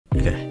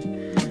Okay.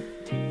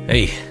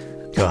 Hey,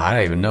 God, I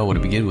don't even know where to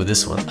begin with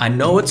this one. I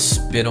know it's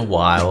been a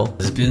while.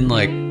 It's been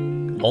like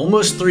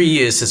almost 3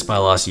 years since my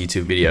last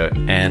YouTube video,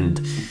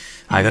 and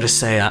I gotta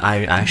say,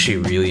 I actually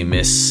really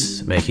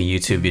miss making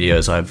YouTube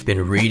videos. I've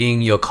been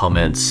reading your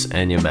comments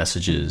and your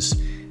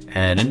messages,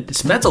 and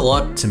it's meant a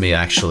lot to me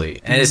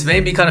actually. And it's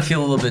made me kind of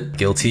feel a little bit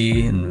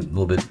guilty and a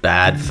little bit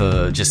bad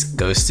for just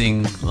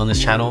ghosting on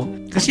this channel.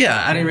 Because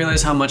yeah, I didn't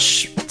realize how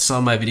much some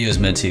of my videos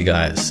meant to you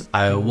guys.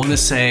 I want to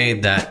say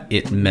that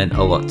it meant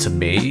a lot to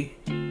me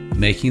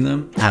making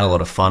them. I had a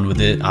lot of fun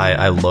with it.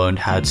 I learned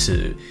how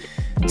to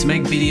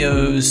make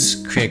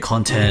videos, create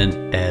content,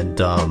 and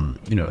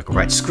you know, like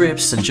write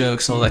scripts and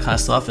jokes and all that kind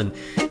of stuff. And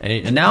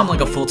now I'm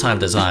like a full-time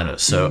designer,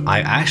 so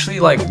I actually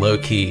like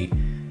low-key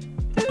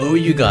owe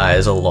you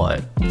guys a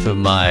lot for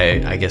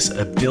my, I guess,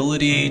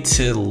 ability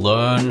to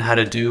learn how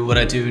to do what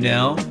I do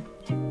now.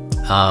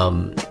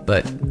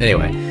 But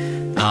anyway,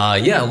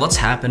 yeah, lots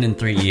happened in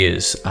 3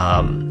 years.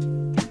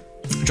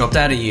 Dropped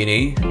out of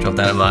uni, dropped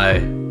out of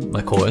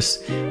my course,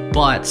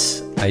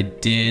 but I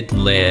did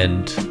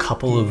land a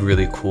couple of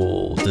really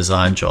cool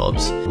design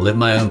jobs. Live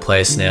my own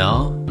place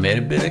now. Made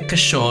a bit of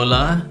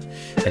cashola.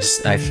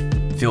 I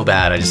feel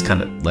bad. I just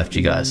kind of left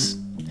you guys.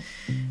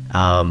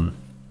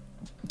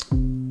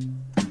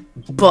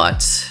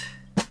 But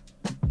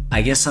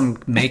I guess I'm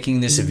making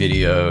this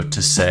video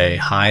to say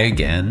hi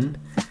again.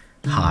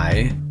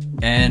 Hi.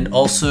 And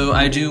also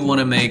I do want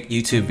to make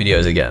YouTube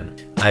videos again.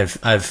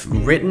 I've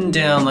written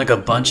down like a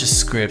bunch of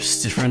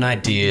scripts, different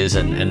ideas,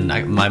 and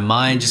my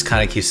mind just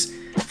kind of keeps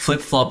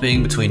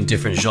flip-flopping between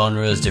different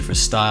genres, different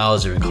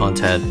styles, different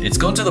content. It's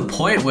gone to the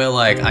point where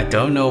like I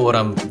don't know what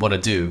I want to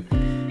do,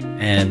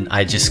 and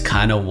I just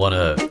kind of want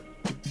to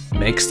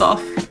make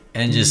stuff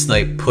and just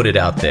like put it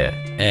out there.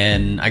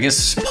 And I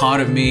guess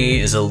part of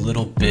me is a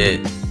little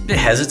bit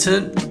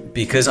hesitant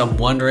because I'm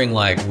wondering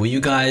like, will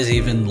you guys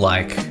even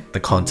like the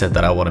content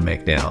that I want to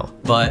make now?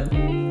 But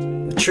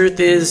the truth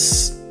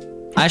is,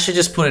 I should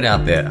just put it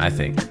out there, I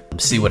think.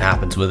 See what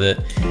happens with it.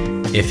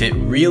 If it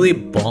really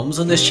bombs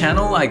on this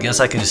channel, I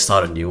guess I can just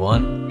start a new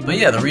one. But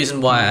yeah, the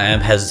reason why I am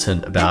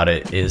hesitant about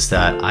it is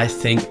that I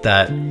think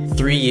that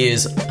 3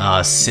 years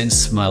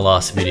since my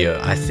last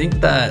video, I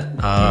think that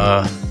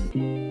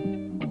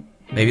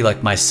maybe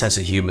like my sense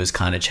of humor has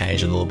kind of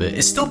changed a little bit.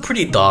 It's still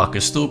pretty dark,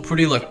 it's still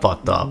pretty like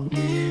fucked up,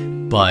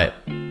 but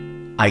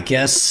I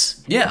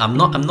guess, yeah, I'm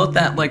not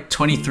that like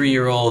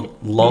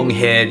 23-year-old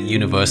long-haired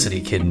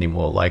university kid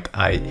anymore. Like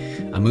I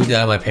moved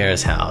out of my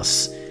parents'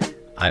 house.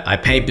 I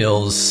pay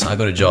bills, I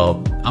got a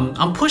job.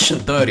 I'm pushing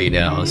 30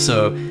 now,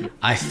 so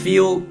I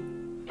feel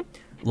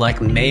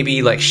like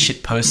maybe like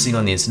shit posting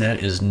on the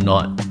internet is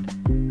not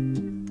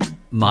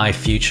my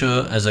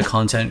future as a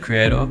content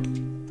creator.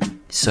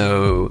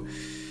 So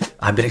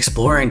I've been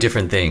exploring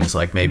different things,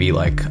 like maybe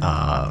like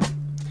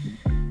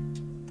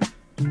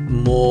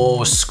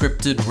more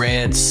scripted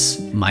rants,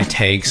 my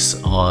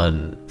takes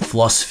on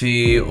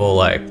philosophy or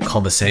like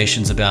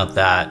conversations about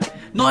that.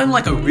 Not in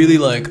like a really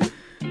like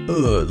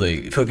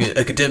fucking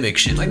academic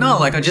shit. Like no,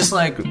 like I just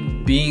like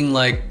being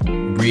like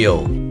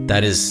real.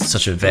 That is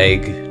such a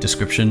vague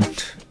description,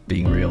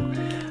 being real.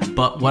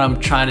 But what I'm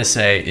trying to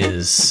say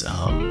is,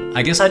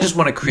 I guess I just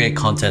want to create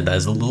content that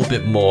has a little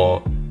bit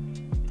more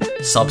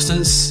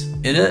substance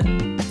in it,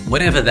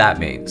 whatever that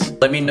means.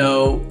 Let me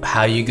know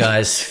how you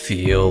guys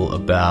feel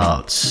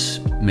about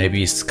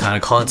maybe it's the kind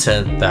of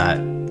content that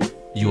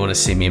you want to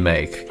see me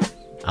make.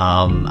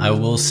 I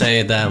will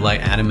say that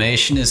like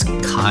animation is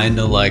kind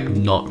of like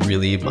not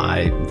really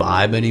my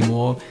vibe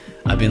anymore.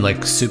 I've been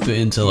like super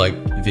into like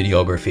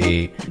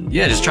videography.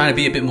 Yeah, just trying to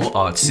be a bit more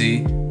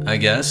artsy, I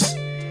guess.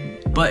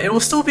 But it will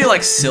still be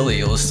like silly.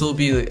 It will still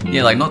be,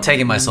 yeah, like not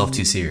taking myself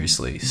too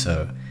seriously.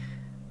 So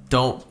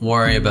don't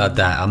worry about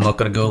that. I'm not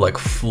gonna go like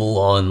full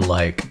on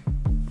like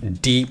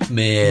deep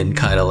man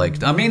kind of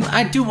like, I mean,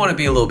 I do want to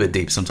be a little bit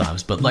deep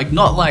sometimes, but like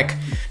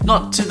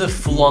not to the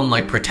full on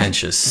like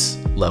pretentious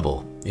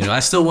level. You know,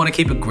 I still want to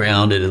keep it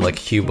grounded in like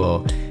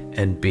humor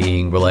and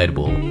being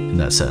relatable in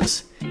that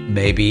sense.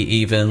 Maybe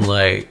even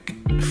like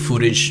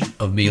footage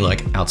of me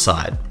like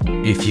outside.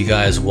 If you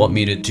guys want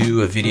me to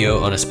do a video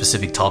on a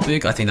specific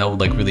topic, I think that would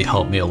like really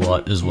help me a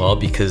lot as well,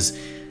 because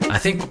I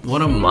think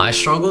one of my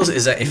struggles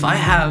is that if I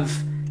have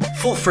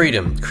full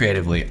freedom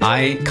creatively,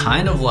 I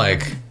kind of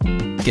like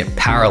get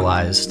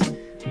paralyzed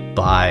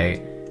by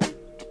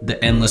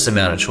the endless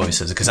amount of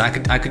choices, because I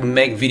could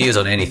make videos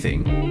on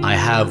anything. I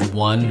have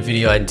one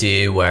video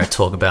idea where I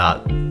talk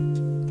about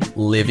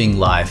living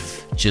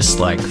life just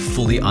like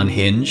fully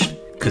unhinged,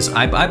 because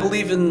I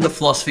believe in the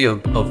philosophy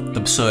of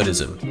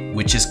absurdism,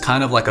 which is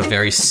kind of like a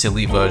very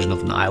silly version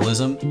of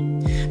nihilism.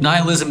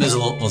 Nihilism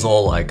was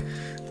all like,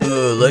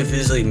 life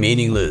is like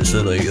meaningless,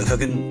 and like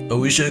I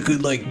wish I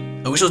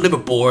was never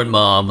born,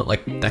 mom,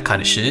 like that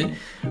kind of shit.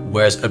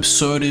 Whereas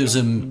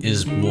absurdism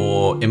is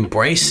more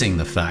embracing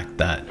the fact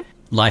that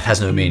life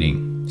has no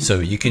meaning, so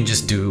you can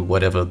just do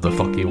whatever the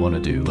fuck you want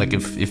to do. Like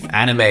if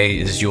anime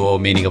is your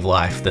meaning of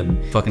life,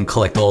 then fucking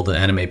collect all the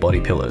anime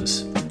body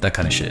pillows, that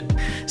kind of shit.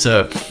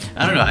 So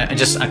I don't know,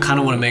 I kind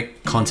of want to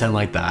make content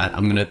like that.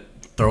 I'm gonna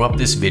throw up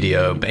this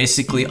video,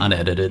 basically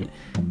unedited.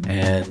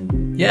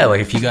 And yeah,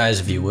 like if you guys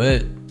view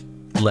it,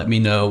 let me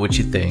know what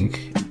you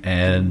think.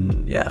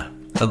 And yeah,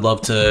 I'd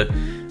love to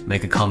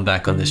make a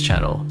comeback on this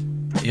channel.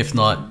 If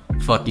not,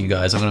 fuck you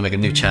guys, I'm gonna make a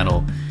new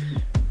channel.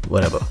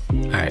 Whatever.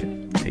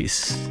 Alright,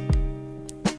 peace.